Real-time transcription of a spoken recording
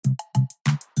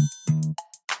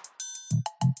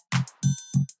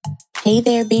Hey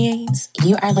there, beings.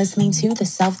 You are listening to the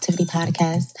Self-Tivity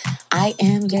Podcast. I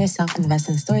am your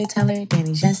self-investing storyteller,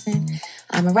 Danny Jensen.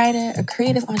 I'm a writer, a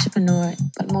creative entrepreneur,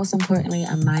 but most importantly,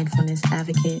 a mindfulness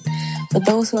advocate. For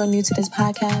those who are new to this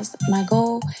podcast, my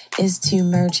goal is to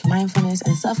merge mindfulness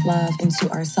and self-love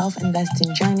into our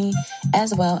self-investing journey,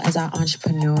 as well as our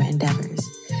entrepreneurial endeavors.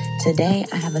 Today,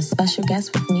 I have a special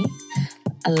guest with me.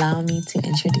 Allow me to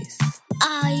introduce.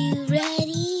 Are you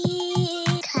ready?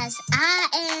 Because I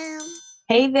am.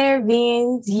 Hey there,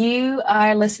 beings. You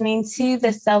are listening to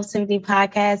the Self-Tivity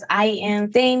Podcast. I am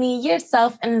Danny, your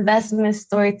self-investment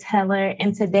storyteller.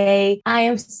 And today I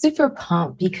am super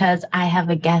pumped because I have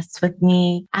a guest with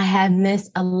me. I have Miss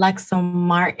Alexa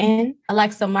Martin.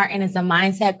 Alexa Martin is a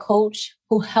mindset coach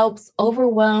who helps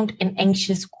overwhelmed and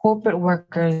anxious corporate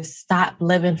workers stop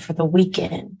living for the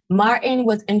weekend. Martin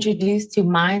was introduced to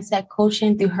mindset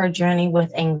coaching through her journey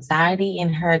with anxiety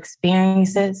and her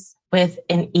experiences with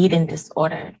an eating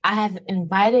disorder. I have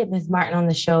invited Ms. Martin on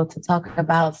the show to talk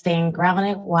about staying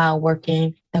grounded while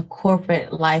working the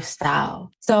corporate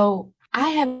lifestyle. So I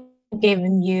have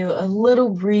given you a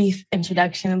little brief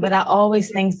introduction, but I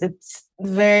always think it's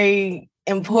very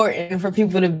important for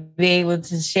people to be able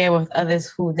to share with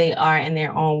others who they are in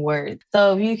their own words.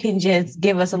 So if you can just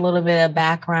give us a little bit of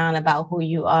background about who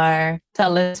you are,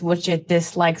 tell us what your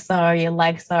dislikes are, your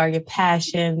likes are, your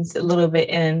passions, a little bit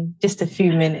in just a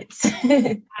few minutes.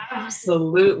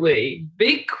 Absolutely.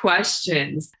 Big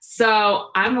questions. So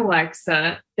I'm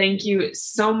Alexa. Thank you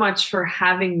so much for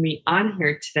having me on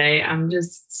here today. I'm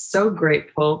just so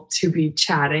grateful to be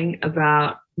chatting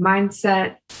about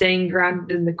mindset, staying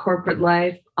grounded in the corporate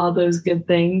life, all those good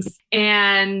things.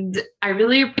 And I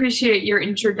really appreciate your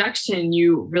introduction.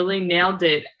 You really nailed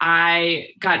it. I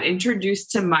got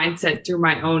introduced to mindset through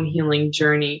my own healing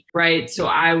journey, right? So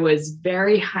I was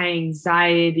very high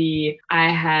anxiety. I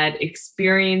had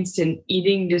experienced an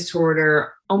eating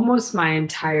disorder almost my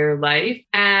entire life.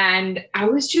 And I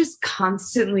was just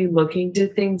constantly looking to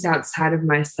things outside of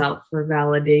myself for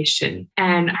validation.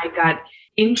 And I got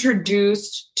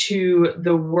introduced to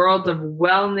the world of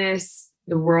wellness,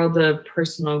 the world of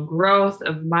personal growth,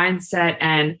 of mindset,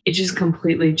 and it just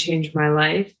completely changed my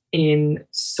life in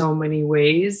so many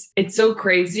ways. It's so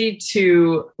crazy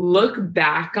to look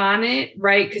back on it,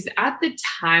 right? Because at the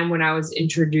time when I was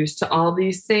introduced to all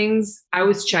these things, I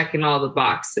was checking all the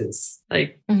boxes.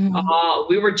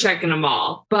 We were checking them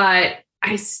all. But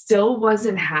I still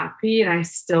wasn't happy and I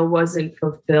still wasn't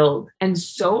fulfilled. And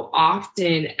so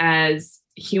often as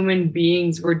human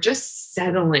beings, we're just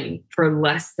settling for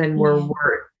less than we're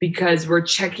worth because we're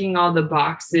checking all the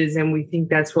boxes and we think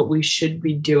that's what we should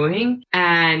be doing.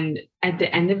 And at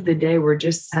the end of the day, we're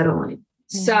just settling.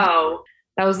 So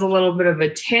that was a little bit of a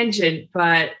tangent,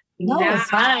 but it's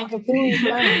fine. Completely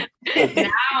fine. Now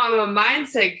I'm a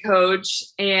mindset coach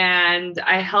and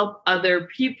I help other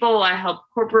people. I help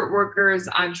corporate workers,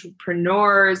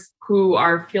 entrepreneurs who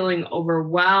are feeling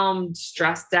overwhelmed,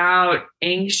 stressed out,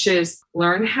 anxious,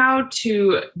 learn how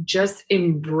to just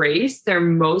embrace their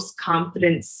most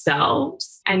confident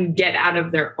selves and get out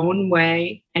of their own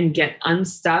way and get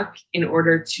unstuck in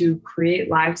order to create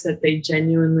lives that they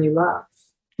genuinely love.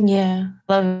 Yeah,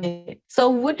 love it. So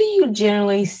what do you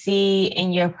generally see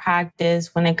in your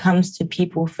practice when it comes to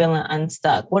people feeling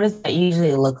unstuck? What does that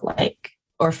usually look like?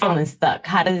 Or feeling stuck?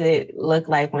 How does it look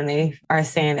like when they are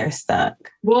saying they're stuck?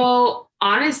 Well,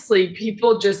 honestly,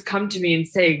 people just come to me and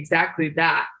say exactly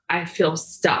that. I feel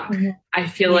stuck. I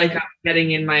feel like I'm getting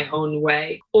in my own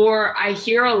way. Or I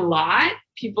hear a lot,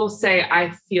 people say, I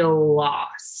feel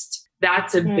lost.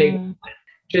 That's a big one.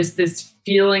 Just this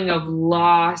feeling of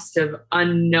lost, of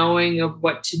unknowing of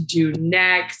what to do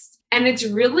next. And it's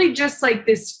really just like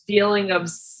this feeling of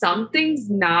something's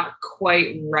not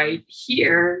quite right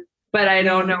here, but I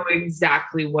don't know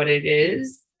exactly what it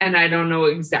is. And I don't know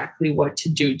exactly what to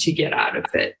do to get out of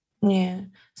it. Yeah.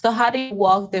 So how do you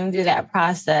walk them through that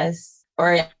process?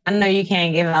 Or I know you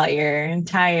can't give out your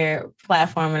entire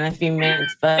platform in a few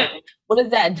minutes, but what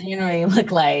does that generally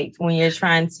look like when you're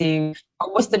trying to,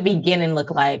 or what's the beginning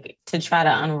look like to try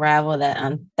to unravel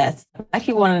that? That's I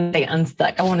keep wanting to stay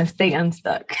unstuck. I want to stay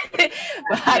unstuck. But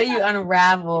how do you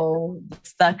unravel the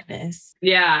stuckness?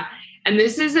 Yeah. And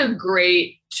this is a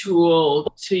great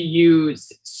tool to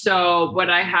use. So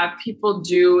what I have people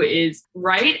do is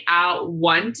write out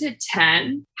 1 to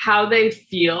 10 how they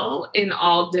feel in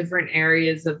all different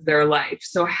areas of their life.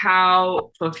 So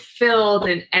how fulfilled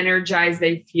and energized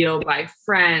they feel by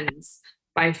friends,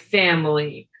 by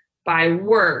family, by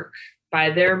work,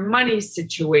 by their money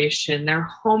situation, their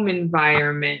home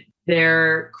environment,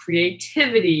 their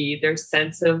creativity, their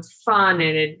sense of fun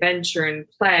and adventure and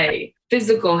play,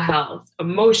 physical health,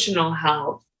 emotional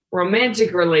health,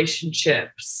 romantic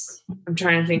relationships. I'm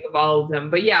trying to think of all of them.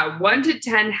 But yeah, 1 to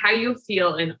 10, how you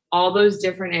feel in all those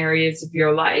different areas of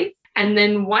your life. And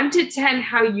then 1 to 10,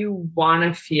 how you want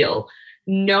to feel,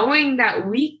 knowing that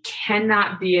we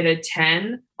cannot be at a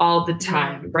 10 all the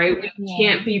time, right? We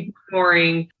can't be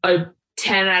pouring a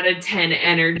 10 out of 10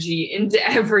 energy into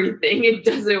everything. It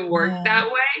doesn't work that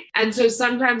way. And so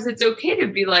sometimes it's okay to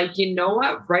be like, you know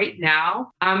what, right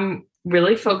now I'm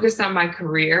really focused on my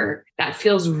career. That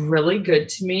feels really good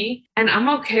to me. And I'm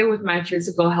okay with my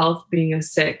physical health being a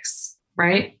 6,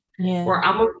 right? Yeah. Or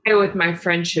I'm okay with my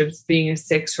friendships being a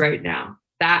 6 right now.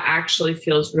 That actually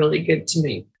feels really good to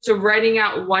me. So writing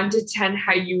out 1 to 10,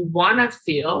 how you want to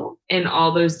feel in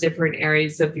all those different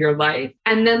areas of your life.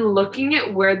 And then looking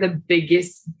at where the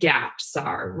biggest gaps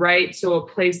are, right? So a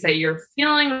place that you're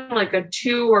feeling like a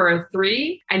 2 or a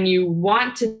 3, and you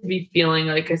want to be feeling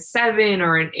like a 7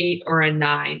 or an 8 or a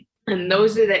 9. And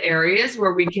those are the areas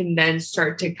where we can then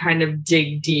start to kind of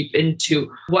dig deep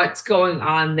into what's going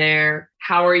on there.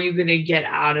 How are you going to get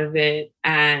out of it,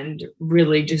 and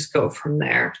really just go from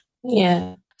there?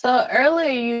 Yeah. So earlier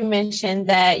you mentioned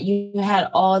that you had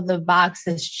all the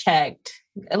boxes checked.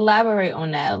 Elaborate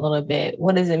on that a little bit.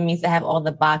 What does it mean to have all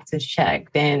the boxes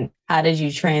checked? And how did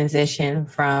you transition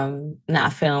from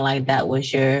not feeling like that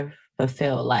was your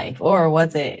fulfilled life? Or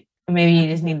was it? Maybe you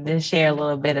just need to share a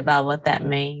little bit about what that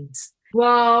means.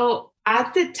 Well,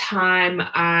 at the time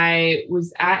I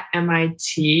was at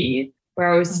MIT,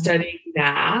 where I was studying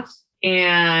math,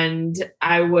 and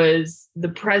I was the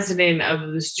president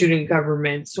of the student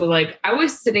government. So like I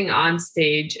was sitting on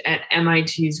stage at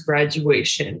MIT's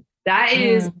graduation. That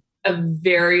is a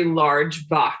very large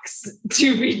box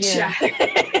to be checked.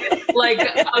 Like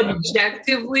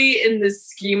objectively in the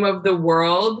scheme of the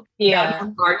world, that's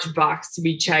a large box to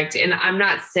be checked. And I'm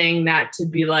not saying that to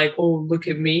be like, oh, look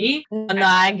at me. No,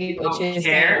 I get what you're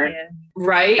saying.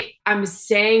 Right? I'm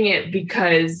saying it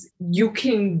because you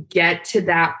can get to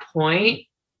that point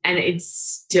and it's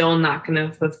still not going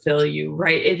to fulfill you,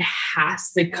 right? It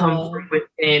has to come from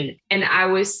within. And I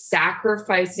was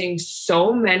sacrificing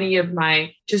so many of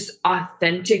my just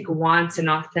authentic wants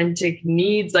and authentic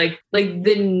needs, like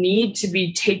the need to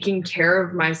be taking care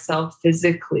of myself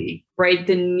physically, right?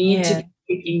 The need to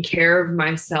be taking care of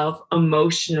myself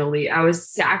emotionally. I was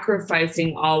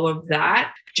sacrificing all of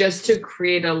that just to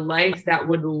create a life that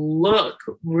would look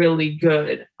really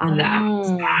good on the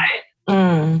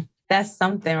outside. That's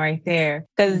something right there.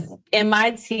 Because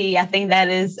MIT, I think that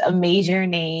is a major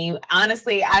name.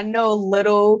 Honestly, I know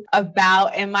little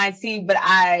about MIT, but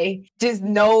I just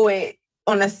know it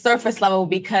on a surface level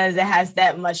because it has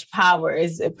that much power.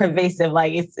 It's pervasive.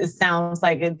 Like it sounds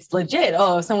like it's legit.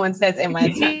 Oh, if someone says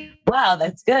MIT, wow,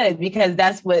 that's good, because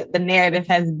that's what the narrative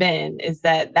has been, is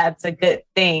that that's a good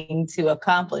thing to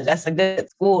accomplish. That's a good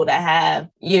school to have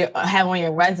on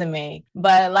your resume.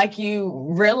 But like you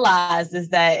realize is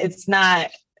that it's not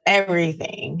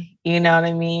everything, you know what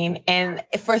I mean? And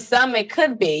for some, it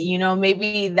could be,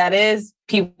 maybe that is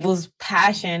people's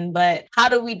passion, but how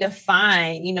do we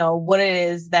define, what it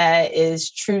is that is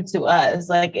true to us?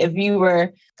 Like if you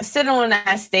were sitting on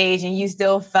that stage and you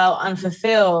still felt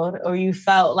unfulfilled, or you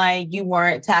felt like you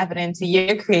weren't tapping into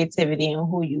your creativity and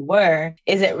who you were,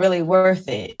 is it really worth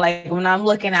it? Like when I'm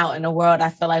looking out in the world, I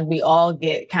feel like we all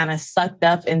get kind of sucked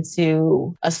up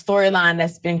into a storyline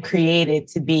that's been created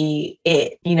to be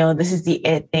it. This is the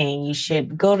it thing. You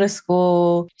should go to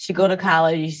school, you should go to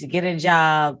college, you should get a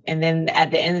job. And then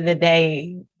at the end of the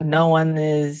day, no one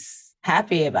is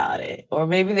happy about it. Or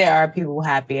maybe there are people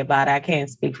happy about it. I can't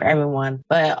speak for everyone,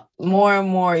 but more and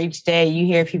more each day you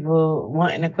hear people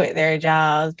wanting to quit their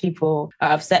jobs. People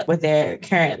are upset with their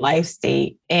current life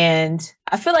state. And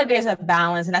I feel like there's a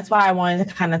balance. And that's why I wanted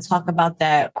to kind of talk about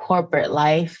that corporate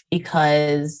life,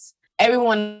 because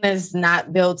everyone is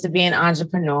not built to be an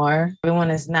entrepreneur. Everyone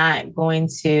is not going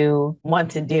to want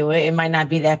to do it. It might not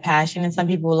be their passion. And some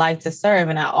people like to serve.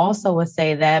 And I also would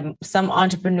say that some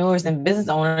entrepreneurs and business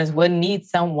owners would need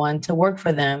someone to work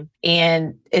for them.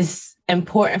 And it's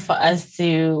important for us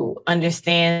to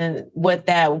understand what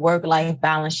that work-life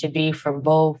balance should be for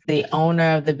both the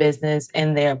owner of the business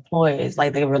and their employees.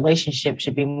 Like the relationship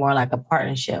should be more like a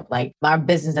partnership. Like our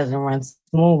business doesn't run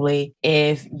smoothly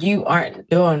if you aren't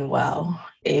doing well.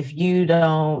 if you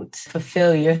don't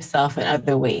fulfill yourself in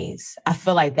other ways. I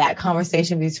feel like that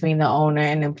conversation between the owner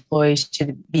and employees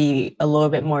should be a little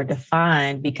bit more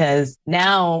defined, because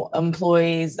now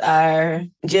employees are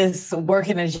just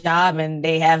working a job and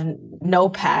they have no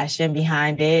passion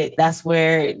behind it. That's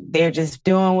where they're just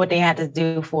doing what they had to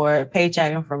do for a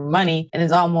paycheck and for money. And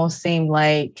it's almost seemed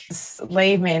like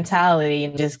slave mentality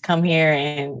and just come here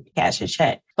and cash a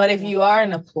check. But if you are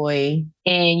an employee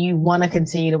and you want to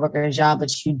continue to work at a job,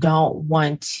 but you don't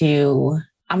want to,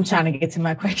 I'm trying to get to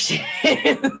my question.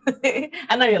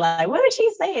 I know you're like, what is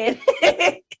she saying?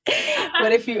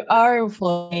 But if you are an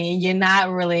employee, you're not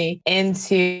really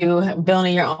into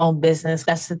building your own business.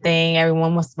 That's the thing.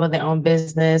 Everyone wants to build their own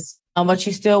business. But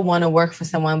you still want to work for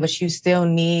someone, but you still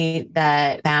need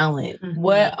that balance. Mm-hmm.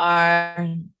 What are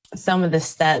some of the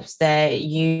steps that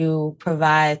you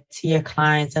provide to your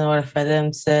clients in order for them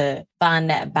to find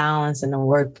that balance in the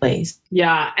workplace?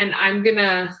 Yeah. And I'm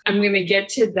gonna get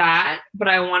to that, but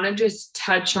I want to just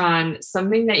touch on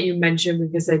something that you mentioned,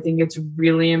 because I think it's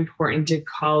really important to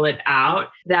call it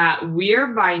out, that we are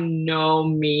by no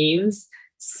means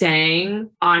saying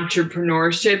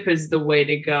entrepreneurship is the way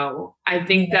to go. I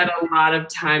think that a lot of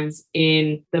times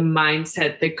in the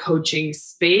mindset, the coaching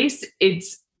space,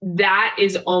 that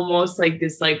is almost like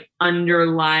this like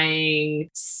underlying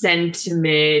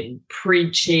sentiment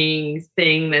preaching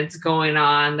thing that's going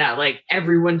on, that like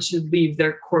everyone should leave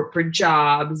their corporate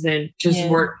jobs and just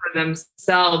work for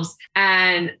themselves.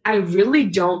 And I really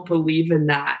don't believe in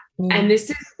that. And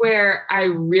this is where I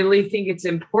really think it's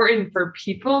important for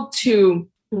people to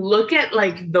look at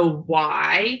like the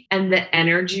why and the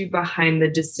energy behind the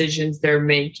decisions they're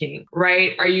making,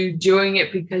 right? Are you doing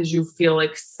it because you feel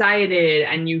excited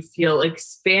and you feel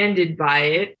expanded by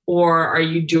it? Or are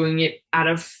you doing it out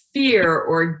of fear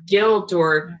or guilt,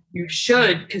 or you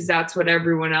should because that's what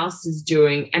everyone else is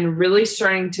doing? And really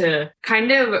starting to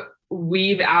kind of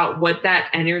weave out what that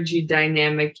energy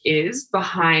dynamic is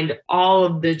behind all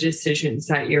of the decisions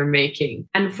that you're making.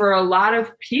 And for a lot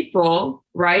of people,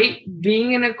 right,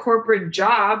 being in a corporate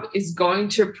job is going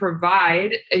to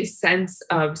provide a sense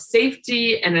of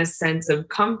safety and a sense of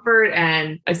comfort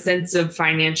and a sense of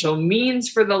financial means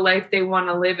for the life they want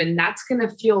to live. And that's going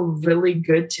to feel really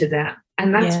good to them.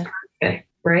 And that's perfect,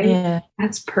 right? Yeah.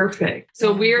 That's perfect.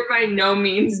 So we are by no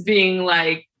means being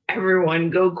like, everyone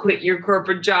go quit your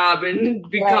corporate job and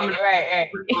become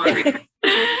right.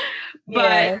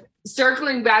 But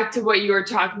circling back to what you were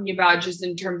talking about, just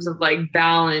in terms of like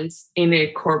balance in a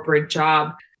corporate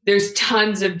job, there's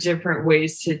tons of different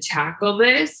ways to tackle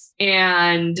this.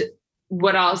 And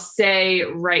what I'll say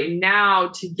right now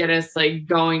to get us like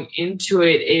going into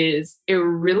it is it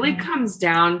really comes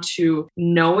down to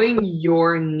knowing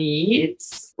your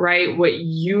needs, right? What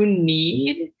you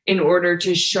need in order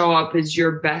to show up as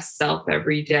your best self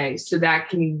every day. So that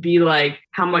can be like,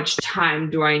 how much time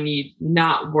do I need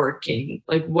not working?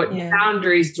 Like what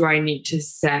boundaries do I need to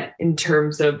set in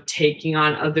terms of taking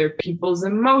on other people's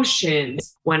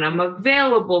emotions when I'm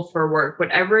available for work,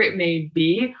 whatever it may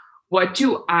be. What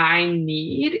do I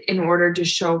need in order to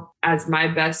show up as my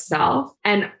best self?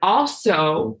 And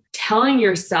also telling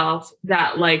yourself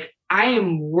that like, I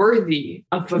am worthy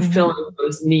of fulfilling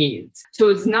those needs. So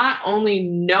it's not only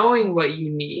knowing what you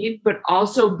need, but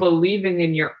also believing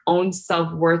in your own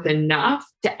self-worth enough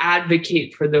to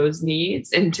advocate for those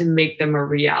needs and to make them a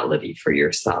reality for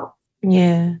yourself.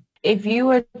 Yeah. If you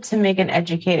were to make an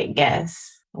educated guess,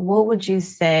 what would you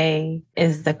say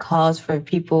is the cause for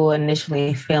people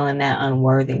initially feeling that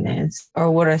unworthiness? Or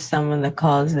what are some of the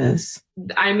causes?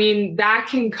 I mean, that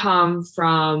can come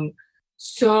from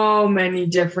so many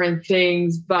different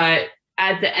things, but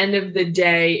at the end of the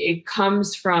day, it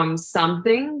comes from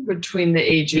something between the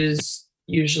ages,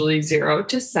 usually 0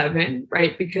 to 7,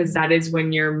 right? Because that is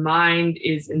when your mind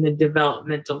is in the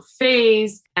developmental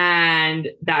phase, and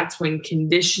that's when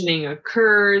conditioning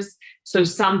occurs. So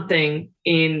something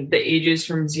in the ages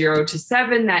from 0 to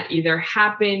 7 that either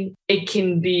happened, it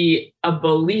can be a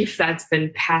belief that's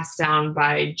been passed down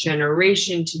by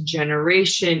generation to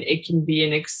generation. It can be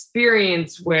an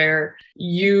experience where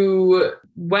you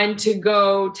went to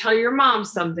go tell your mom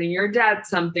something, your dad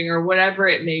something, or whatever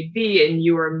it may be, and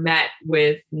you were met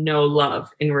with no love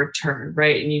in return,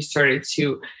 right? And you started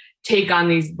to take on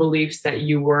these beliefs that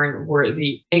you weren't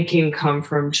worthy. It can come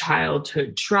from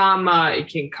childhood trauma. It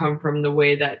can come from the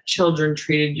way that children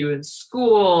treated you in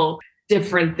school,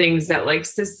 different things that like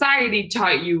society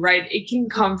taught you, right? It can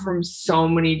come from so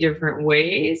many different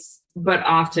ways, but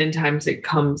oftentimes it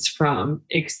comes from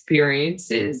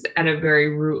experiences at a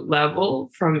very root level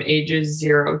from ages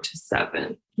 0 to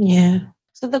 7. Yeah.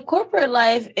 So the corporate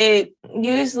life, it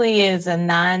usually is a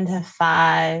 9 to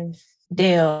 5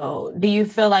 deal. Do you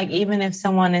feel like even if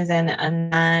someone is in a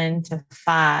 9 to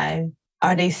 5,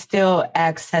 are they still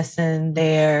accessing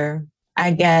their,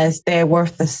 I guess, their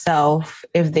worth of self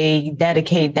if they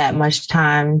dedicate that much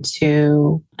time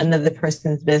to another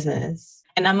person's business?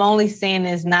 And I'm only saying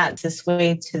this not to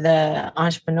sway to the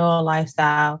entrepreneurial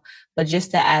lifestyle, but just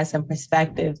to add some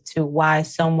perspective to why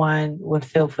someone would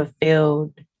feel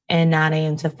fulfilled in 9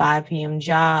 a.m. to 5 p.m.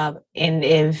 job. And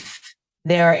if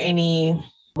there are any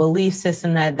belief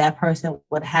system that that person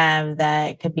would have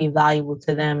that could be valuable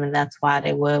to them, and that's why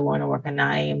they would want to work at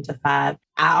 9 a.m. to 5.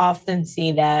 I often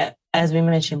see that, as we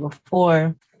mentioned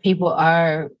before, people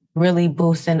are really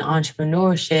boosting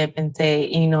entrepreneurship and say,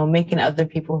 making other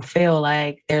people feel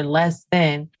like they're less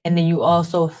than. And then you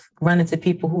also run into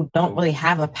people who don't really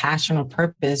have a passion or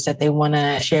purpose that they want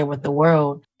to share with the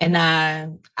world. And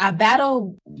I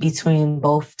battle between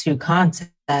both two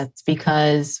concepts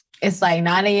because it's like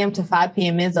 9 a.m. to 5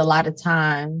 p.m. is a lot of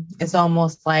time. It's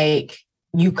almost like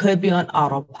you could be on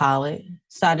autopilot.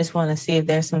 So I just want to see if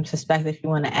there's some perspective you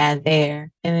want to add there.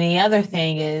 And the other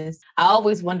thing is, I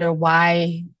always wonder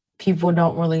why people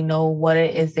don't really know what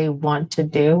it is they want to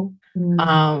do.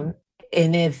 And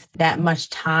if that much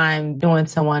time doing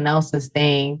someone else's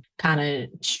thing kind of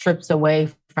strips away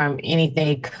from anything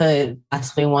they could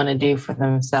possibly want to do for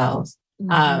themselves.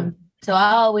 So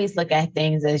I always look at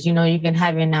things as, you can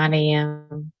have your 9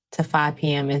 a.m. to 5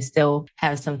 p.m. and still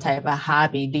have some type of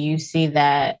hobby. Do you see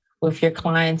that with your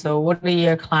clients, or what are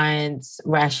your clients'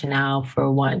 rationale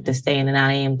for wanting to stay in the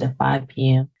 9 a.m. to 5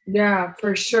 p.m.? Yeah,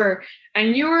 for sure.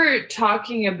 And you were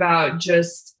talking about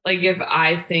just like, if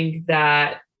I think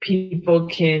that people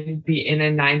can be in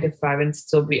a 9 to 5 and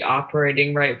still be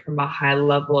operating right from a high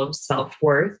level of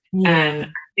self-worth. Yeah. And I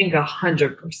think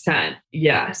 100%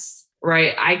 yes.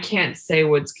 Right. I can't say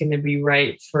what's going to be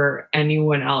right for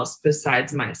anyone else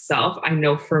besides myself. I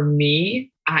know for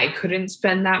me, I couldn't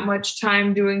spend that much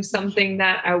time doing something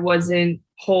that I wasn't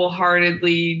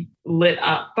wholeheartedly lit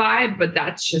up by, but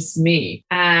that's just me.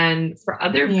 And for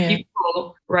other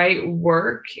people, right,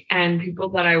 work and people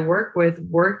that I work with,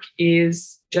 work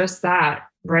is just that,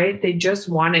 right? They just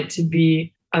want it to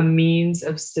be a means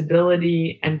of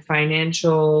stability and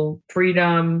financial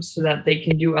freedom so that they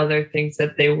can do other things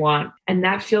that they want. And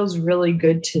that feels really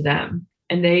good to them.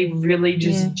 And they really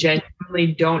just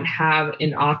genuinely don't have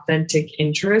an authentic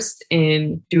interest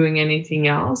in doing anything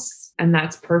else. And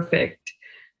that's perfect.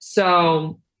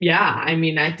 So,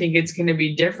 I think it's going to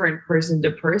be different person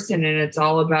to person. And it's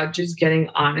all about just getting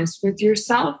honest with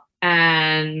yourself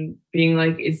and being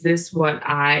like, is this what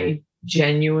I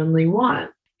genuinely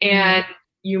want? And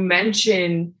you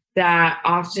mentioned that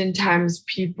oftentimes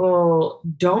people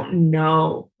don't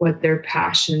know what their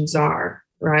passions are,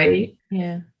 right?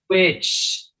 Yeah.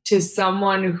 Which to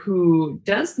someone who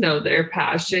does know their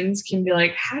passions can be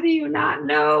like, how do you not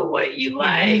know what you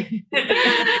like?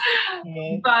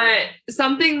 But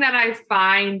something that I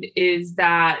find is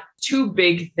that two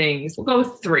big things, we'll go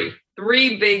three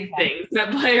big things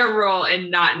that play a role in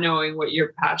not knowing what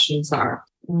your passions are.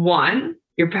 One,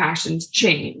 your passions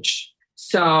change.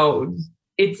 So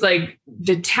it's like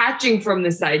detaching from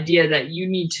this idea that you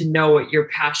need to know what your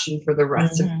passion for the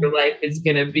rest of your life is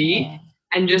going to be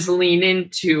and just lean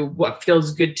into what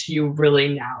feels good to you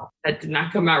really now. That did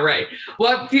not come out right.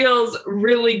 What feels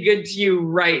really good to you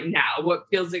right now? What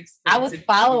feels expensive? I was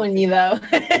following you though.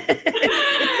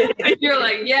 And you're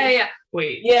like, yeah.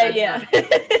 Wait. Yeah.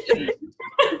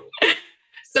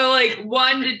 So like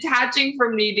one, detaching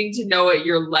from needing to know what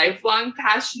your lifelong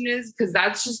passion is, because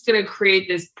that's just going to create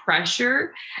this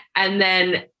pressure. And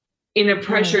then in a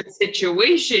pressured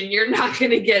situation, you're not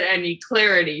going to get any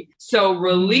clarity. So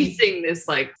releasing this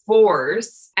like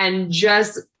force and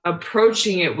just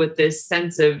approaching it with this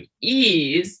sense of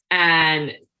ease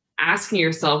and asking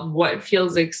yourself what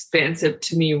feels expansive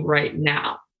to me right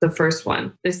now. The first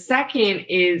one. The second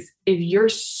is if you're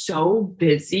so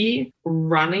busy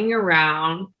running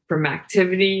around from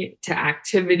activity to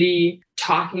activity,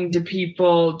 talking to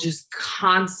people, just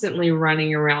constantly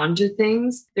running around to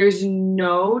things, there's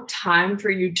no time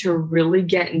for you to really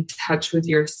get in touch with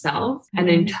yourself and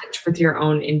in touch with your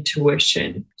own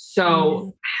intuition.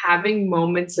 So having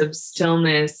moments of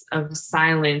stillness, of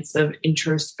silence, of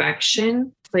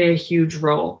introspection play a huge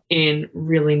role in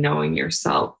really knowing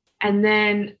yourself. And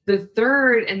then the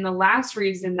third and the last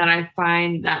reason that I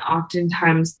find that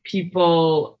oftentimes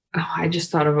people, I just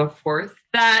thought of a fourth,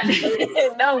 that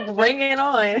no, bring it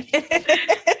on.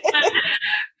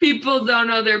 People don't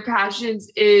know their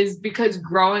passions is because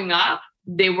growing up,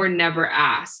 they were never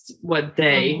asked what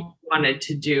they wanted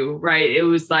to do, right? It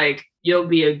was like, you'll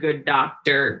be a good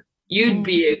doctor. You'd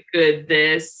be a good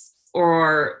this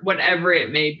or whatever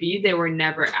it may be. They were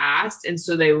never asked. And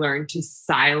so they learned to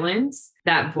silence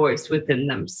that voice within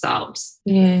themselves.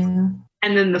 Yeah.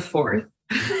 And then the fourth,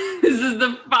 this is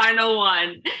the final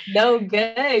one. No,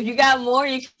 good. If you got more,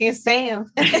 you can say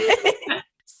them.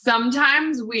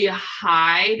 Sometimes we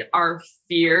hide our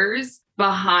fears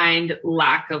behind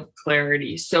lack of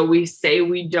clarity. So we say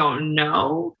we don't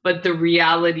know, but the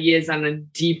reality is on a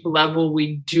deep level,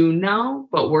 we do know,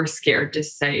 but we're scared to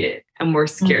say it and we're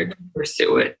scared to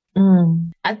pursue it.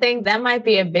 I think that might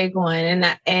be a big one.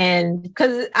 And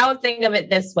because I would think of it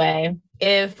this way,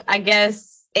 if I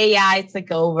guess AI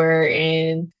took over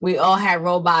and we all had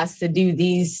robots to do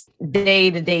these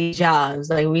day-to-day jobs,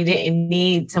 like we didn't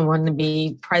need someone to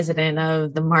be president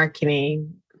of the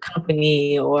marketing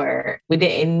company, or we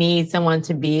didn't need someone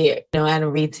to be, at a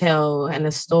retail and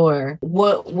a store,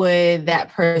 what would that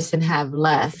person have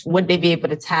left? Would they be able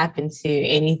to tap into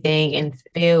anything and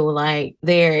feel like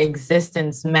their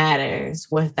existence matters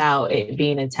without it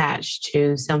being attached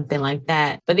to something like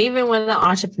that? But even when an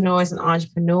entrepreneur is an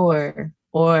entrepreneur,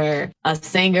 or a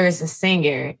singer is a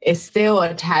singer, it's still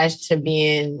attached to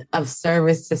being of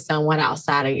service to someone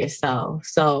outside of yourself.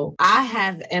 So I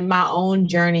have, in my own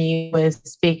journey with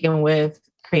speaking with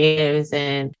creatives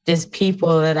and just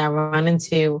people that I run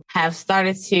into, have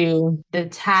started to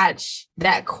detach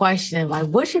that question, like,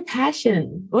 what's your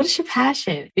passion? What is your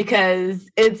passion? Because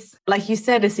it's, like you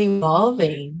said, it's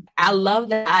evolving. I love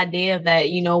the idea that,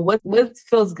 what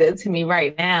feels good to me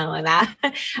right now. And I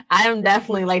am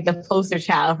definitely like the poster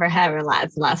child for having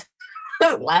lots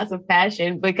of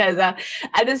passion, because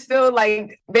I just feel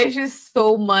like there's just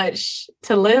so much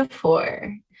to live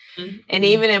for. And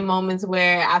even in moments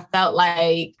where I felt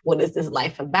like, what is this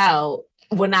life about?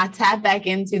 When I tap back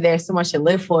into there's so much to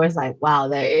live for, it's like, wow,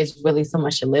 there is really so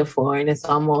much to live for. And it's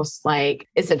almost like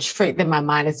it's a trick that my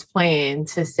mind is playing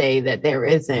to say that there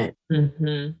isn't.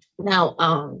 Now,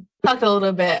 talk a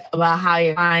little bit about how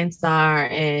your clients are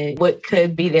and what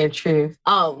could be their truth.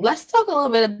 Let's talk a little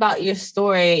bit about your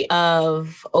story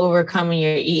of overcoming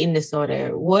your eating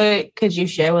disorder. What could you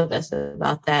share with us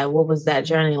about that? What was that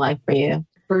journey like for you?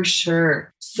 For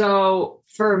sure. So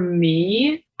for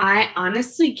me, I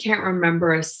honestly can't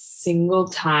remember a single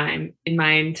time in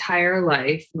my entire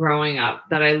life growing up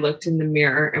that I looked in the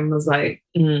mirror and was like,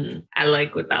 I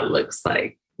like what that looks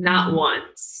like. Not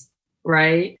once,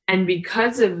 right? And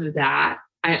because of that,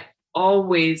 I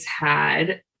always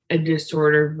had a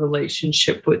disordered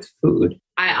relationship with food.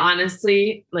 I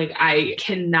honestly, I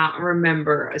cannot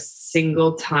remember a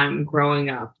single time growing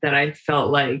up that I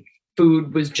felt like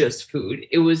food was just food.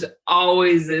 It was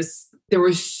always there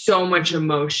was so much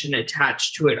emotion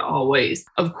attached to it always.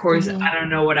 Of course, I don't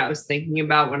know what I was thinking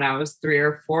about when I was 3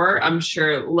 or 4. I'm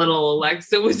sure little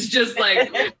Alexa was just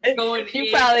like going in.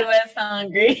 You probably was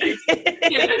hungry.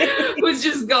 Was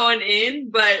just going in.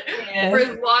 But for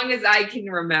as long as I can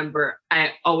remember,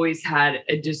 I always had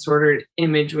a disordered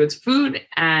image with food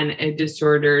and a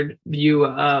disordered view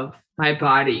of my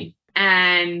body.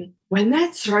 And when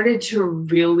that started to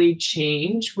really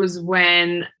change was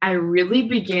when I really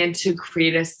began to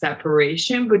create a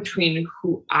separation between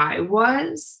who I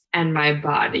was and my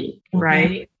body,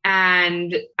 right?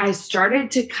 And I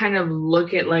started to kind of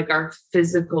look at our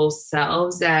physical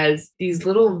selves as these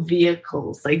little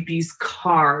vehicles, like these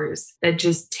cars that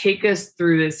just take us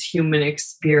through this human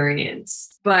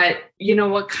experience. But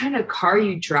what kind of car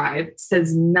you drive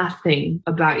says nothing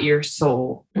about your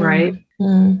soul, right?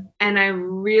 And I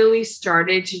really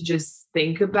started to just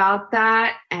think about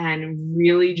that and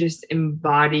really just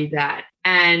embody that.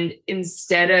 And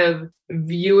instead of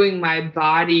viewing my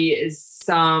body as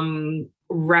some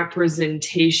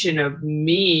representation of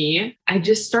me, I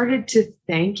just started to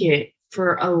thank it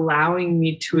for allowing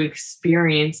me to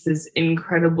experience this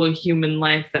incredible human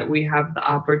life that we have the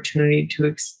opportunity to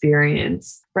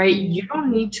experience, right? You don't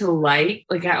need to like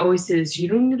I always say this, you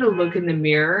don't need to look in the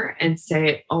mirror and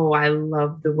say, oh, I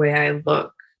love the way I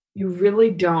look. You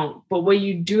really don't. But what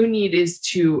you do need is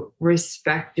to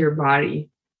respect your body,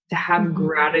 to have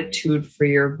gratitude for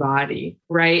your body,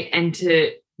 right? And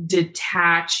to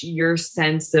detach your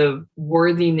sense of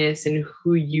worthiness and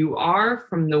who you are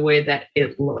from the way that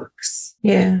it looks.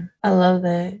 Yeah, I love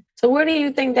that. So where do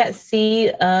you think that seed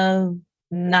of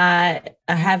not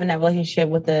having that relationship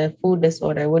with the food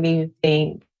disorder, what do you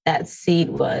think that seed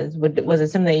was? Was it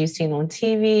something that you've seen on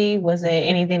TV? Was it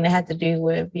anything that had to do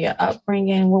with your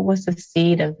upbringing? What was the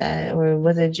seed of that? Or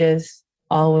was it just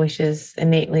always just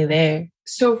innately there?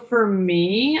 So for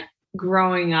me,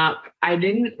 growing up, I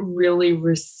didn't really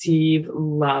receive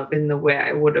love in the way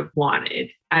I would have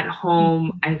wanted. At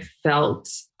home, I felt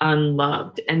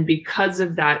unloved. And because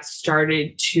of that,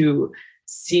 started to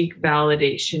seek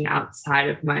validation outside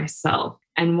of myself.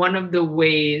 And one of the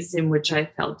ways in which I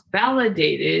felt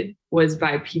validated was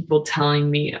by people telling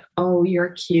me, oh, you're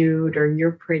cute or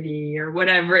you're pretty or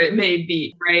whatever it may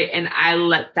be, right? And I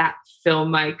let that fill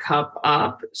my cup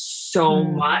up so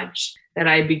much that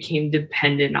I became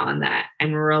dependent on that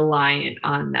and reliant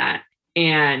on that.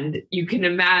 And you can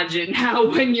imagine how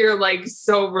when you're like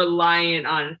so reliant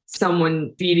on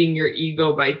someone feeding your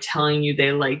ego by telling you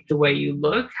they like the way you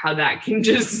look, how that can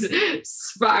just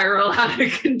spiral out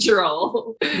of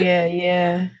control. Yeah,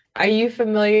 yeah. Are you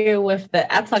familiar with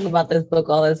I talk about this book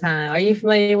all the time. Are you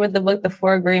familiar with the book, The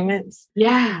Four Agreements?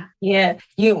 Yeah. Yeah.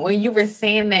 When you were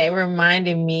saying that, it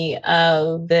reminded me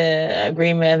of the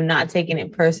agreement of not taking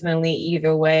it personally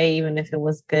either way, even if it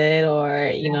was good or,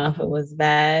 if it was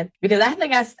bad. Because I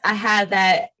think I had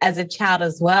that as a child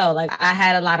as well. Like I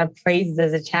had a lot of praises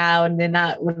as a child. And then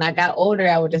when I got older,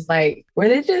 I would just like, were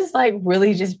they just like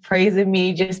really just praising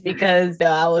me just because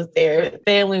I was their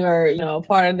family or,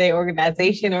 part of their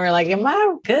organization? Or like, am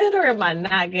I good or am I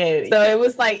not good? So it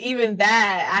was like, even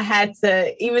that I had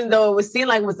to, even though it was seemed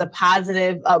like it was a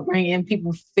positive upbringing,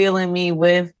 people feeling me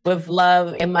with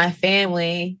love in my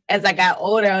family. As I got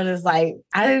older, I was just like,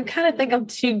 I kind of think I'm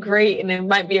too great and there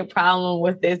might be a problem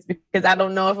with this because I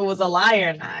don't know if it was a lie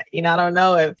or not. I don't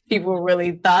know if people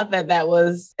really thought that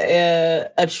was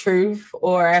a truth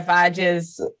or if I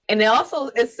just, and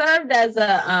it served as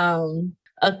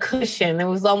a cushion. It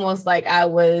was almost like I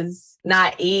was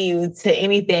naive to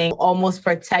anything, almost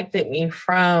protected me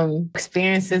from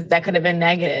experiences that could have been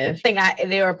negative. I think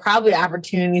there were probably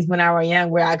opportunities when I was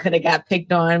young where I could have got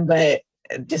picked on, but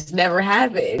just never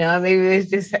happened. Maybe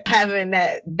it's just having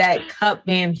that cup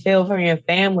being filled from your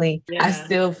family. Yeah. I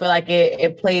still feel like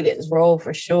it played its role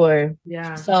for sure.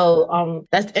 Yeah. So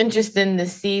that's interesting to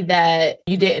see that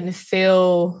you didn't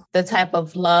feel the type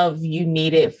of love you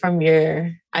needed from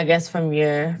your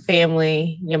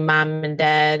family, your mom and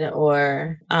dad,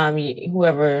 or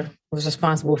whoever was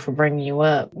responsible for bringing you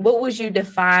up. What would you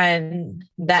define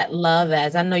that love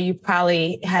as? I know you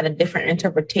probably had a different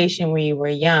interpretation when you were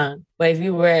young, but if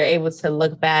you were able to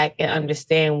look back and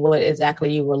understand what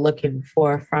exactly you were looking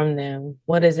for from them,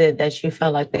 what is it that you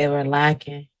felt like they were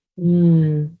lacking?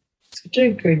 Such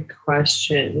a good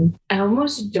question. I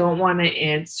almost don't want to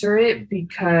answer it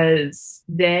because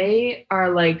they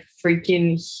are like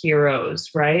freaking heroes,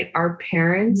 right? Our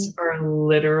parents are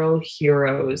literal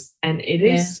heroes. And it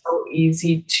is so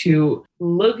easy to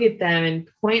look at them and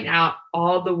point out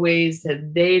all the ways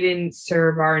that they didn't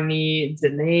serve our needs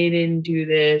and they didn't do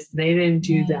this, and they didn't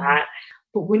do that.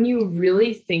 But when you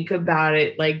really think about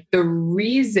it, like the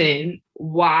reason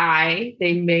why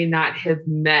they may not have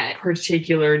met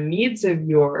particular needs of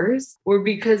yours were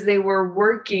because they were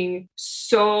working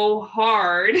so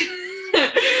hard,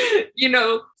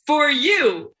 for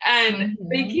you, and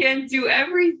they can't do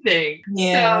everything.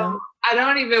 Yeah. So I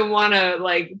don't even want to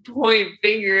like point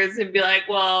fingers and be like,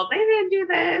 well, they didn't do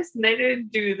this and they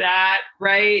didn't do that,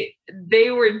 right? They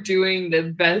were doing the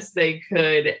best they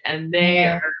could, and they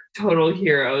are total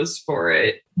heroes for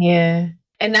it. Yeah.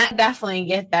 And I definitely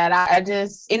get that. I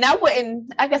guess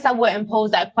I wouldn't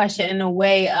pose that question in a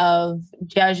way of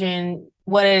judging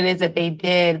what it is that they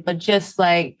did, but just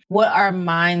like what our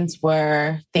minds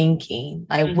were thinking.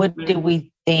 Like, what did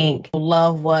we think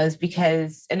love was?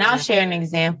 Because, and I'll share an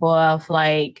example of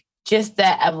like just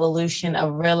that evolution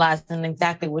of realizing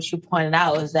exactly what you pointed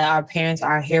out is that our parents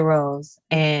are heroes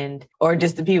or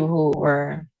just the people who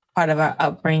were part of our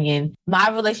upbringing. My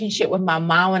relationship with my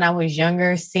mom when I was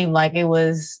younger seemed like it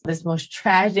was this most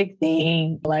tragic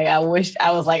thing. Like I wish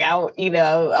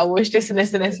this and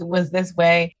this and this was this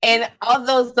way. And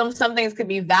although some things could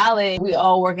be valid, we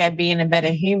all work at being a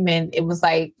better human. It was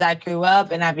like I grew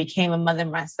up and I became a mother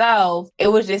myself. It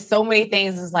was just so many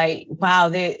things. It's like, wow,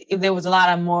 there was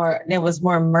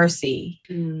more mercy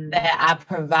that I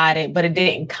provided, but it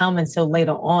didn't come until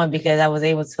later on because I was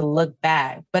able to look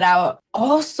back. But I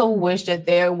also wish that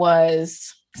there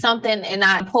was something, and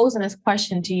I'm posing this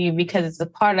question to you because it's a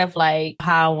part of like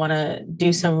how I want to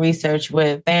do some research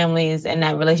with families and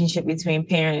that relationship between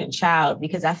parent and child,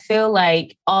 because I feel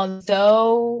like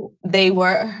although they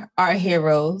were our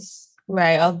heroes,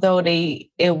 right? Although they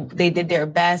did their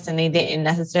best and they didn't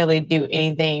necessarily do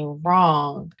anything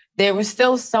wrong, there was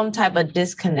still some type of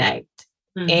disconnect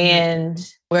And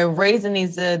we're raising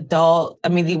these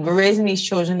we're raising these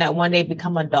children that one day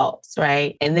become adults,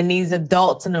 right? And then these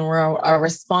adults in the world are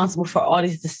responsible for all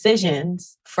these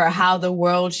decisions for how the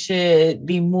world should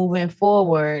be moving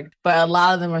forward. But a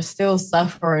lot of them are still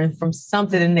suffering from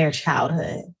something in their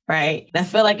childhood, right? And I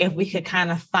feel like if we could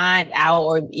kind of find out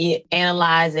or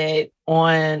analyze it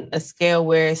on a scale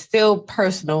where it's still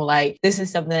personal, like this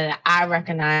is something that I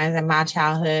recognize in my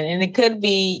childhood. And it could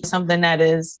be something that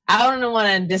is, I don't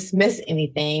want to dismiss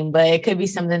anything, but it could be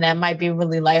something that might be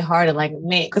really lighthearted, like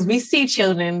me, because we see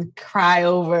children cry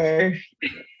over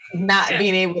not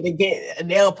being able to get a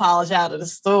nail polish out of the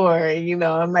store, you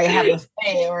know, it might have a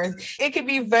fan, or it could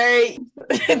be very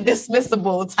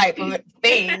dismissible type of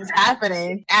things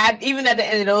happening. Even at the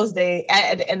end of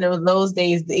those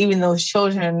days, even those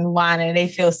children whine and they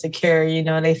feel secure, you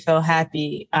know, they feel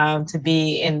happy to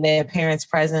be in their parents'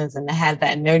 presence and to have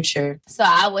that nurture. So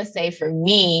I would say for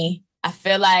me, I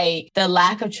feel like the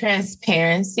lack of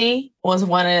transparency was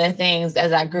one of the things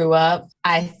as I grew up,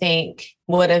 I think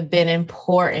would have been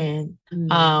important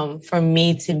for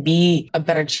me to be a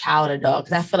better child adult.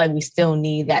 Because I feel like we still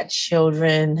need that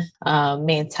children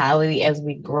mentality as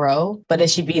we grow, but it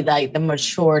should be like the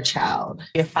mature child.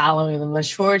 You're following the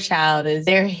mature child is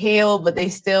they're healed, but they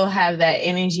still have that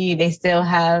energy. They still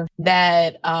have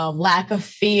that lack of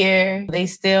fear. They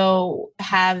still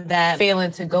have that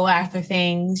feeling to go after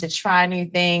things, to try new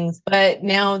things. But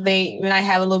now when I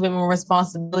have a little bit more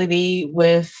responsibility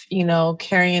with, you know,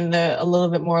 carrying a little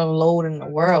bit more load in the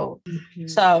world.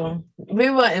 So we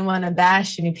wouldn't want to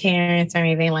bash any parents or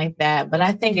anything like that. But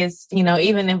I think it's, you know,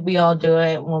 even if we all do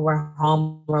it when we're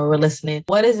home or we're listening,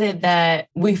 what is it that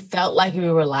we felt like we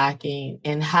were lacking,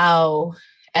 and how,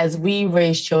 as we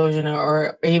raise children,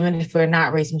 or even if we're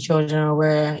not raising children, or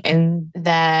we're in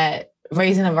that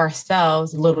raising of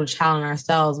ourselves, little child in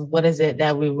ourselves, what is it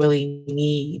that we really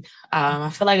need? I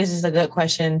feel like it's just a good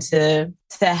question to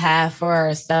have for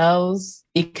ourselves,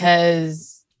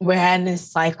 because we're in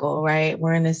this cycle, right?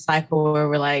 We're in this cycle where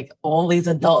we're like, all these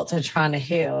adults are trying to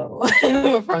heal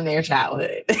from their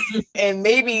childhood. And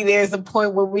maybe there's a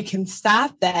point where we can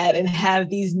stop that and have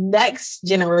these next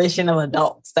generation of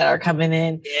adults that are coming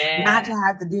in, not to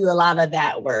have to do a lot of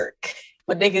that work,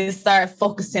 but they can start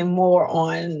focusing more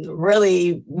on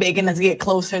really making us get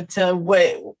closer to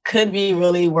what could be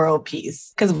really world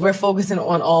peace. Because we're focusing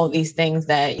on all these things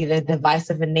that either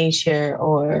divisive in nature,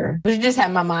 or but you just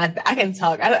have my mind. I can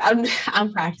talk.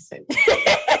 I'm practicing.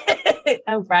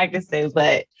 I'm practicing,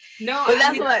 but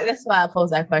that's why I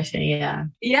pose that question. Yeah.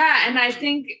 Yeah. And I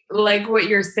think like what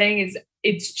you're saying is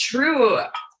it's true.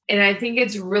 And I think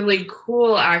it's really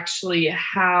cool, actually,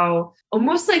 how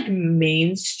almost like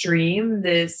mainstream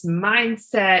this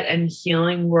mindset and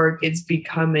healing work is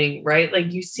becoming, right?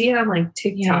 Like you see it on like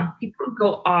TikTok. Yeah. People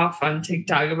go off on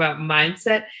TikTok about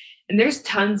mindset. And there's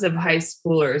tons of high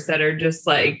schoolers that are just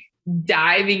like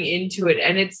diving into it.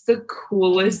 And it's the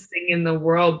coolest thing in the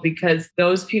world, because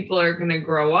those people are going to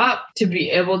grow up to be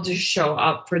able to show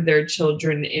up for their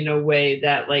children in a way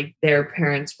that like their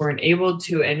parents weren't able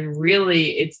to. And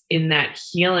really it's in that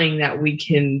healing that we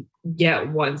can get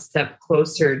one step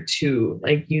closer to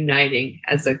like uniting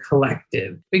as a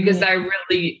collective, because I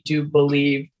really do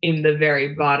believe in the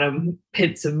very bottom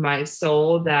pits of my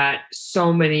soul that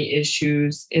so many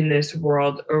issues in this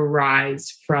world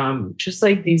arise from just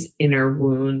like these inner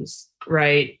wounds,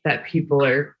 right? That people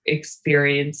are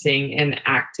experiencing and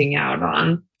acting out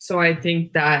on. So I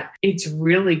think that it's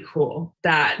really cool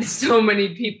that so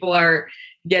many people are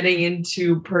getting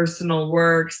into personal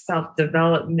work,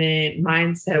 self-development,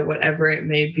 mindset, whatever it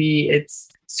may be. It's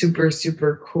super,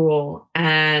 super cool.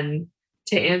 And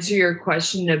to answer your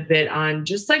question a bit on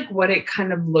just like what it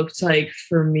kind of looked like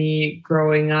for me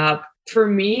growing up, for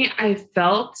me, I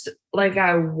felt like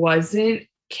I wasn't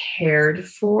cared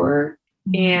for.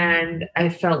 And I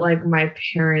felt like my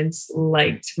parents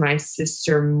liked my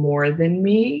sister more than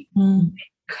me,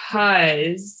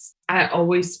 because I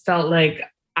always felt like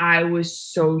I was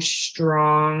so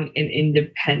strong and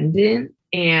independent.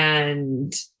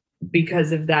 And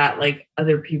because of that, like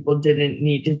other people didn't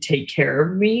need to take care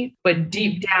of me. But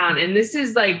deep down, and this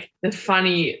is like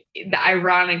the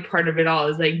ironic part of it all,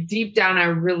 is like deep down, I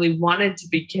really wanted to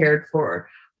be cared for.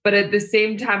 But at the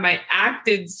same time, I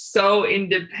acted so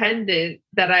independent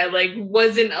that I like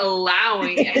wasn't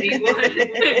allowing anyone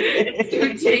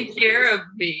to take care of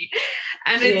me.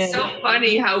 And it's so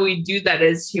funny how we do that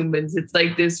as humans. It's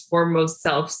like this form of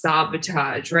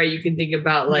self-sabotage, right? You can think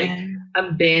about like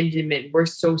abandonment. We're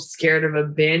so scared of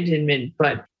abandonment,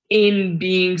 but in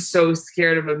being so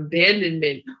scared of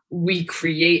abandonment, we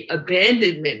create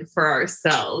abandonment for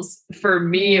ourselves. For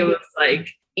me, it was like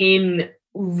in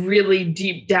really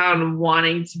deep down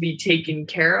wanting to be taken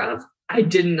care of, I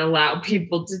didn't allow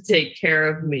people to take care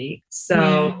of me.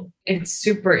 So it's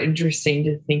super interesting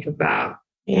to think about.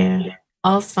 Yeah.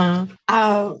 Awesome.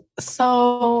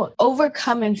 So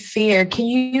overcoming fear, can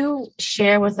you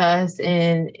share with us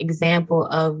an example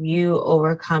of you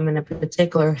overcoming a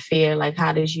particular fear? Like,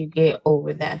 how did you get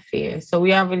over that fear? So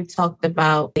we already talked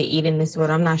about the eating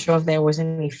disorder. I'm not sure if there was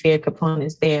any fear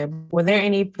components there. Were there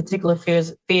any particular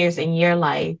fears in your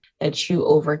life that you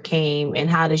overcame,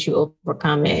 and how did you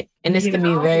overcome it? And this can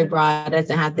be very broad. It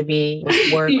doesn't have to be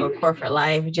work or corporate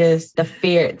life, just the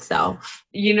fear itself.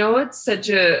 It's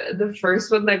the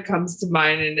first one that comes to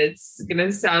mind, and it's going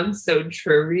to sound so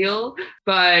trivial,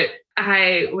 but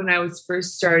when I was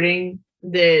first starting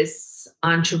this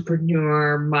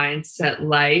entrepreneur mindset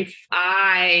life,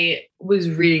 I was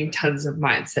reading tons of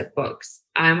mindset books.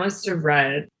 I must have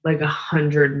read like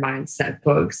 100 mindset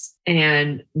books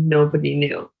and nobody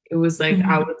knew. It was like,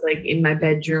 I was like in my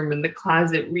bedroom, in the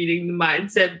closet, reading the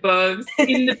mindset books,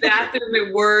 in the bathroom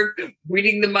at work,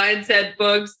 reading the mindset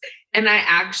books. And I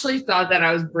actually thought that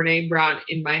I was Brene Brown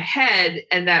in my head,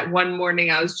 and that one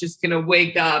morning I was just going to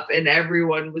wake up and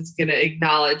everyone was going to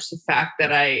acknowledge the fact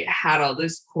that I had all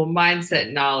this cool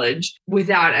mindset knowledge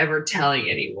without ever telling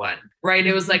anyone, right?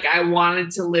 It was like I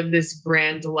wanted to live this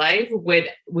grand life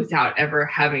without ever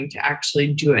having to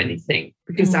actually do anything,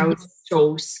 because I was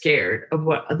so scared of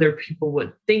what other people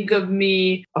would think of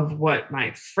me, of what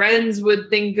my friends would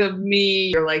think of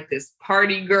me. You're like this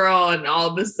party girl, and all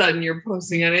of a sudden you're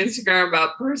posting on Instagram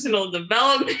about personal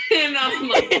development. I'm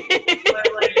like,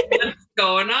 what's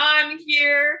going on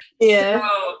here? Yeah.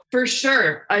 So for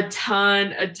sure, a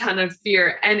ton of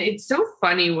fear. And it's so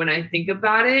funny when I think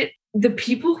about it, the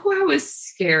people who I was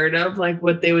scared of, like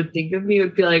what they would think of me,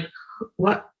 would be like,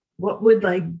 what would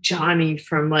like Johnny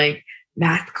from like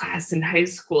math class in high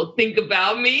school think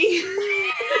about me?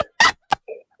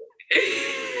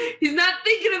 He's not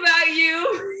thinking about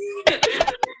you.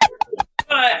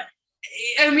 But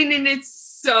I mean, and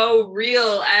it's so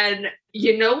real. And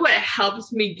you know what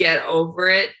helped me get over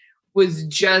it was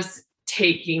just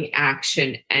taking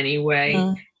action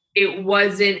anyway. It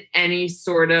wasn't any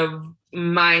sort of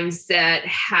mindset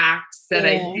hacks that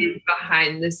I did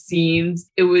behind the scenes.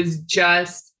 It was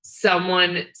just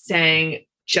someone saying,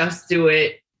 just do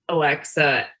it,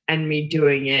 Alexa, and me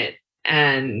doing it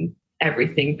and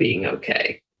everything being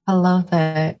okay. I love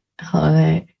that.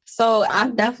 So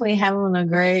I'm definitely having a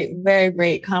very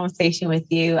great conversation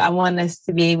with you. I want us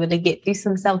to be able to get through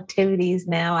some self-activities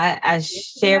now. I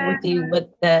shared with you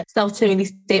what the self-activity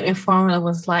statement formula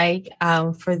was like.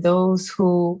 For those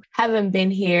who haven't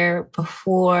been here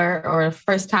before or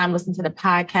first time listening to the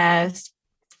podcast,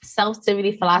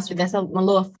 self-activity philosophy, that's a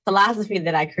little philosophy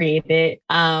that I created.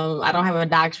 I don't have a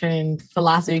doctorate in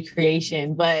philosophy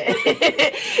creation, but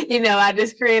I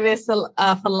just created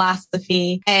a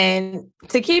philosophy. And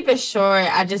to keep it short,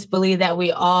 I just believe that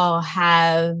we all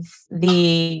have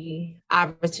the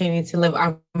opportunity to live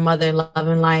our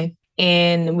mother-loving life.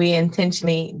 And we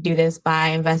intentionally do this by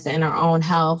investing in our own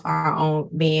health, our own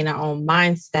being, our own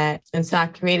mindset. And so I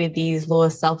created these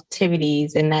little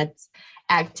self-activities, and that's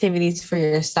activities for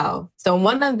yourself. So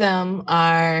one of them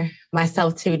are my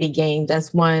self-activity games.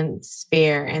 That's one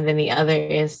sphere. And then the other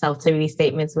is self-activity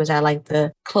statements, which I like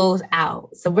to close out.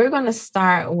 So we're going to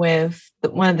start with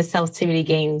one of the self-activity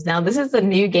games. Now, this is a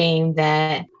new game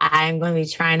that I'm going to be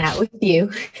trying out with you.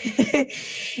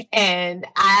 And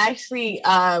I actually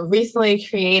recently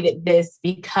created this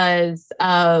because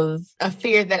of a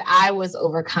fear that I was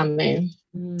overcoming.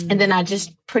 And then I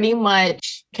just pretty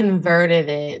much converted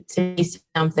it to be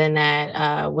something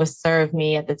that would serve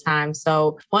me at the time.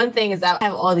 So one thing is I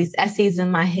have all these essays in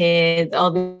my head,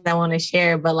 all these I want to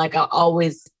share, but like I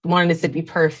always wanted it to be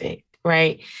perfect,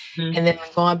 right? And then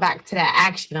going back to that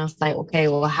action, I was like, okay,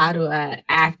 well, how do I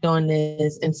act on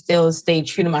this and still stay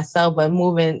true to myself, but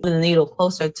moving the needle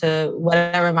closer to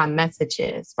whatever my message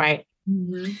is, right?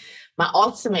 My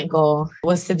ultimate goal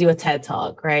was to do a TED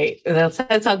Talk, right? The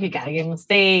TED Talk, you got to get on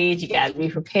stage. You got to be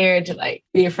prepared to like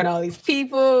be in front of all these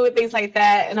people, things like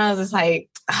that. And I was just like,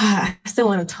 I still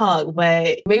want to talk,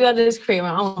 but maybe I'll just create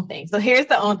my own thing. So here's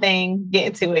the own thing, get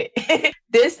into it.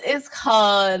 This is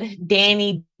called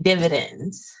Danny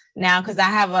Dividends. Now, because I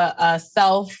have a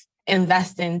self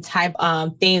investing type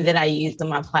theme that I use on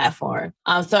my platform.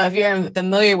 So if you're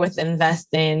familiar with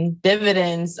investing,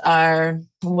 dividends are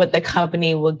what the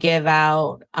company will give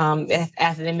out.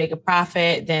 After they make a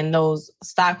profit, then those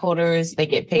stockholders, they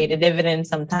get paid a dividend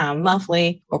sometime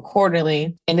monthly or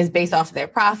quarterly, and it's based off of their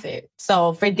profit.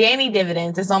 So for Danny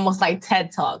Dividends, it's almost like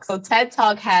TED Talk. So TED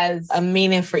Talk has a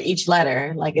meaning for each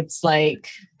letter. Like it's like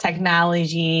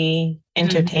technology,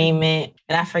 entertainment,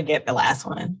 and I forget the last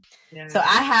one. Yeah. So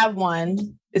I have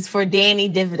one. It's for Danny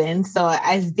Dividends. So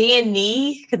as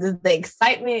Danny, because it's the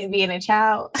excitement of being a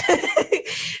child.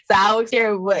 So I will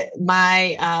share what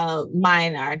my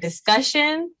mine are: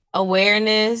 discussion,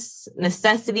 awareness,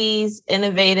 necessities,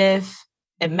 innovative,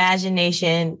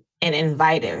 imagination, and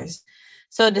inviters.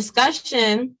 So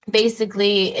discussion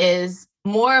basically is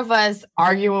more of us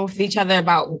arguing with each other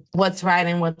about what's right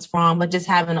and what's wrong, but just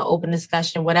having an open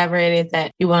discussion, whatever it is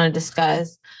that you want to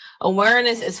discuss.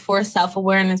 Awareness is for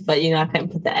self-awareness, but I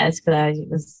couldn't put the S because I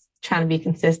was trying to be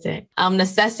consistent.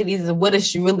 Necessities is what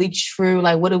is really true.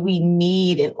 Like, what do we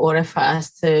need in order for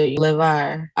us to live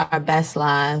our best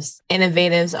lives?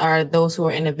 Innovatives are those who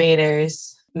are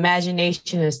innovators.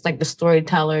 Imagination is like the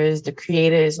storytellers, the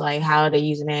creators, like how they're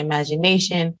using their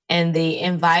imagination. And the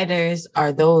inviters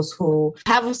are those who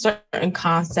have a certain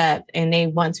concept and they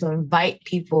want to invite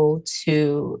people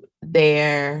to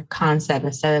their concept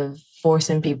instead of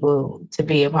forcing people to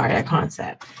be a part of that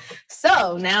concept.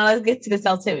 So now let's get to the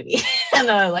selectivity. And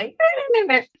I was like,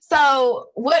 so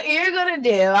what you're going to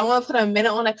do, I'm going to put a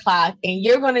minute on the clock and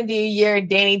you're going to do your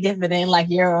Danny Dividend like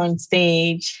you're on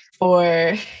stage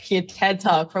for your TED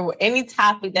Talk, for any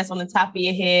topic that's on the top of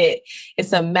your head.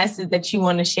 It's a message that you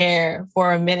want to share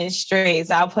for a minute straight.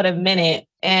 So I'll put a minute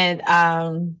and,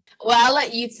 I'll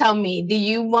let you tell me. Do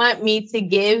you want me to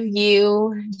give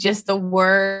you just a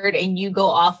word and you go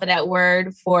off of that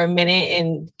word for a minute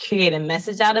and create a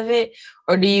message out of it?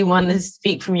 Or do you want to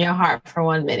speak from your heart for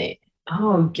 1 minute?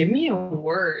 Oh, give me a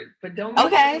word, but don't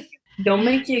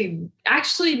make it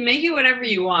actually make it whatever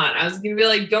you want. I was going to be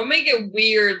like, don't make it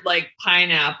weird like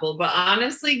pineapple, but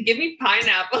honestly, give me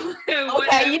pineapple.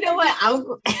 Okay, you know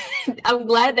what? I'm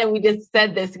glad that we just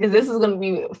said this because this is going to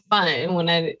be fun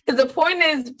because the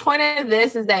point of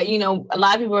this is that, a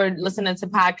lot of people are listening to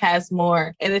podcasts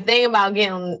more. And the thing about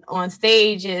getting on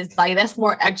stage is like, that's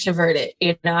more extroverted.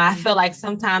 I feel like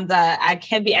sometimes I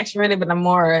can be extroverted, but I'm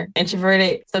more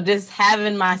introverted. So just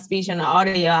having my speech on the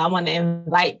audio, I want to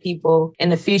invite people in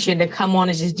the future to come on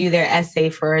and just do their essay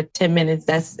for 10 minutes.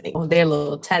 That's their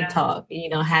little TED Talk,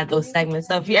 have those segments.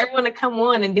 So if you ever want to come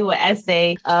on and do an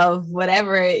essay of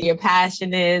whatever your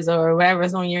passion is or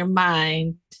whatever's on your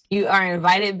mind, you are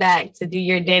invited back to do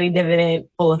your Danny Dividend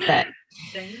full effect.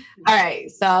 All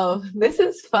right. So this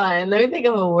is fun. Let me think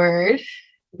of a word.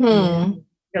 You're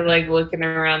like looking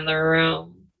around the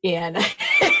room. Yeah.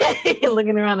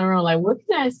 Looking around the room like, what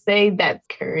can I say that's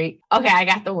great? Okay. I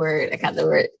got the word.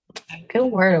 Good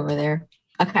word over there.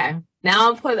 Okay. Now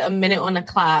I'll put a minute on the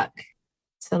clock.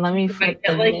 So let me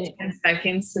get like 10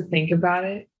 seconds to think about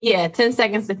it. Yeah, 10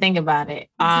 seconds to think about it.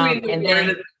 And then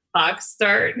the clock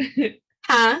start.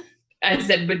 Huh? I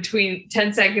said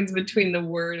 10 seconds between the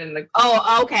word and the clock.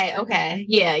 Oh, okay.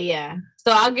 Yeah.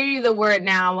 So I'll give you the word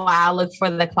now while I look for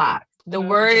the clock. The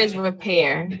word is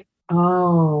repair.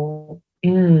 Oh,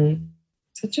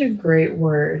 such a great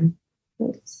word.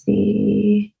 Let's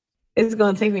see. It's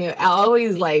going to take me, I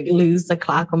always like lose the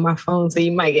clock on my phone. So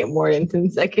you might get more than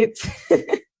 10 seconds.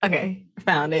 Okay.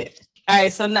 Found it. All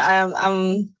right. So now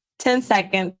I'm 10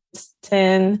 seconds.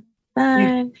 10,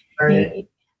 9, 8.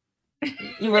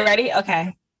 You were ready?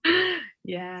 Okay.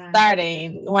 Yeah.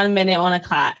 Starting 1 minute on the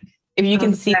clock. If you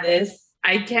can see this.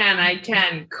 I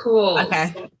can. Cool.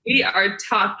 Okay. So we are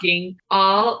talking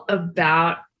all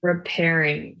about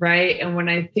repairing, right? And when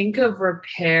I think of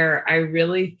repair, I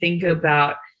really think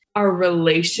about our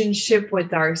relationship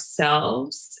with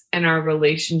ourselves and our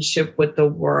relationship with the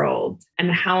world,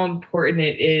 and how important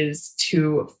it is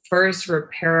to first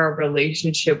repair our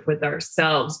relationship with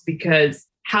ourselves, because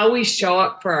how we show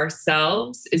up for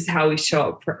ourselves is how we show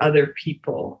up for other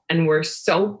people. And we're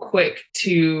so quick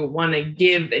to want to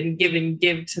give and give and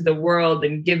give to the world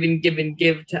and give and give and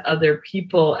give to other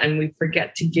people. And we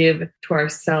forget to give to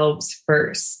ourselves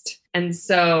first. And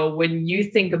so when you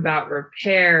think about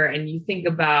repair and you think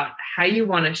about how you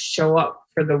want to show up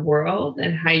for the world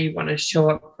and how you want to show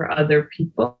up for other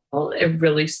people, it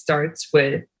really starts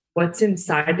with what's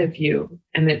inside of you.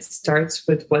 And it starts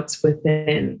with what's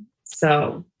within.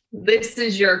 So this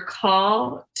is your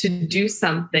call to do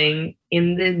something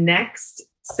in the next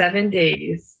 7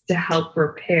 days to help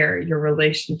repair your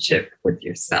relationship with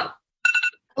yourself.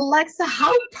 Alexa,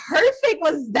 how perfect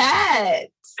was that?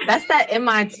 That's that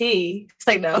MIT. It's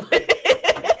like, no.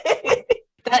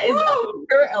 That is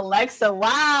pure Alexa.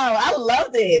 Wow. I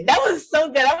loved it. That was so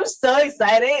good. I was so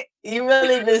excited. You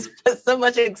really just put so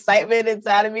much excitement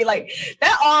inside of me. Like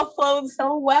that all flowed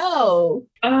so well.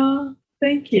 Oh,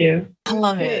 thank you. I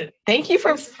love it. Thank you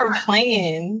for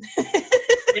playing.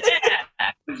 Yeah,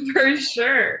 for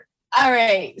sure. All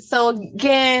right. So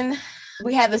again,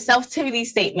 we have the self-tivity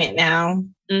statement now,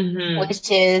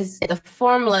 which is the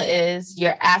formula is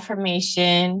your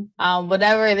affirmation,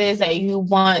 whatever it is that you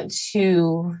want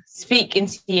to speak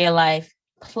into your life,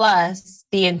 plus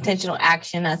the intentional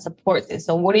action that supports it.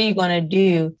 So what are you going to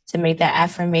do to make that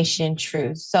affirmation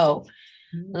true? So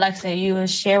Alexa, you will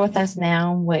share with us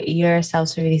now what your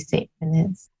self-tivity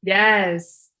statement is.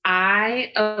 Yes.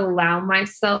 I allow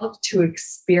myself to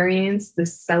experience the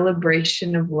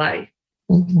celebration of life.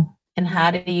 And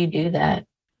how do you do that?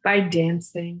 By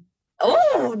dancing.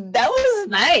 Oh, that was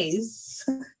nice.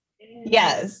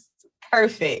 Yes,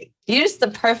 perfect. You're just the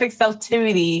perfect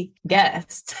self-tivity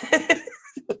guest.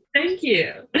 Thank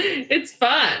you. It's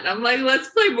fun. I'm like, let's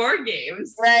play more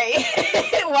games. Right.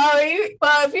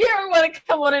 Well, if you ever want to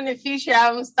come on in the future,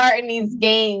 I'm starting these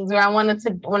games where I want to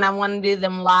do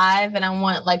them live, and I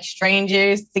want like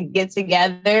strangers to get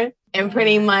together, and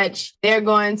pretty much they're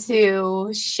going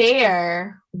to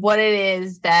share what it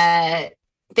is that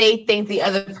they think the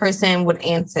other person would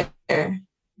answer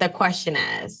the question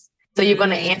as. So you're going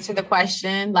to answer the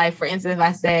question. Like, for instance, if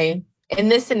I say, in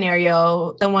this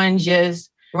scenario, someone just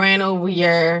ran over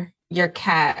your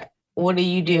cat, what do?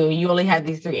 You only have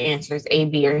these three answers, A,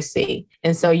 B, or C.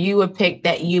 And so you would pick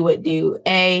that you would do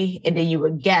A, and then you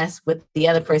would guess what the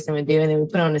other person would do. And then we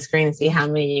put it on the screen and see how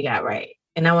many you got right.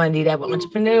 And I want to do that with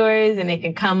entrepreneurs, and they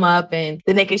can come up and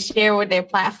then they can share what their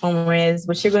platform is.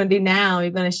 What you're going to do now,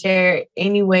 you're going to share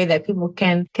any way that people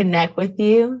can connect with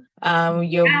you,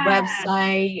 your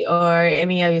website or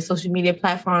any of your social media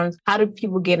platforms. How do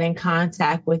people get in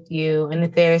contact with you? And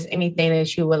if there's anything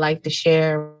that you would like to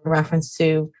share in reference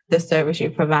to the service you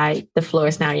provide, the floor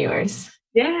is now yours.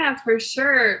 Yeah, for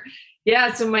sure.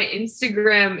 Yeah, so my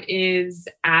Instagram is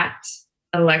at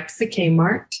Alexa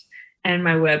Kmart. And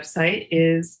my website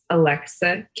is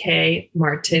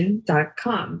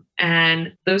alexakmartin.com.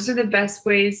 And those are the best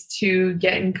ways to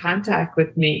get in contact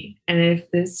with me. And if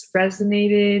this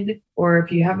resonated, or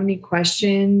if you have any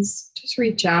questions, just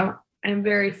reach out. I'm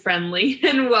very friendly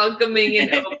and welcoming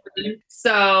and open.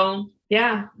 So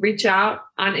yeah, reach out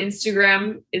on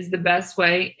Instagram is the best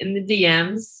way. In the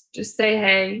DMs, just say,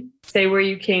 hey, say where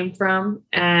you came from,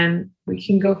 and we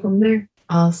can go from there.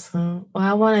 Awesome. Well,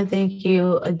 I want to thank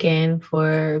you again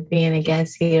for being a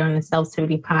guest here on the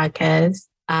Self-Tivity podcast.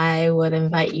 I would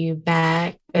invite you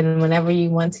back, and whenever you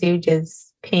want to,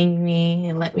 just ping me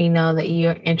and let me know that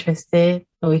you're interested,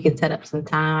 and we can set up some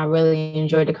time. I really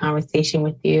enjoyed the conversation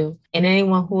with you. And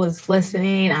anyone who is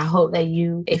listening, I hope that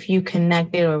if you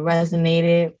connected or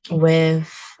resonated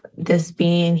with this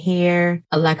being here,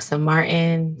 Alexa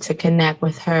Martin, to connect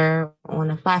with her on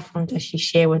the platform that she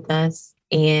shared with us.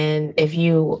 And if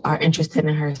you are interested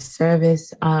in her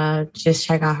service, just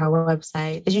check out her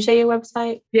website. Did you say your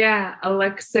website? Yeah,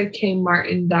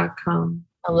 alexakmartin.com.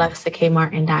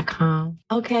 alexakmartin.com.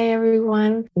 Okay,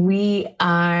 everyone. We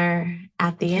are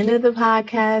at the end of the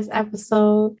podcast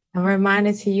episode. A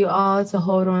reminder to you all to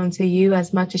hold on to you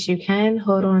as much as you can.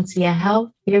 Hold on to your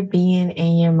health, your being,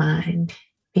 and your mind.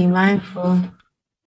 Be mindful.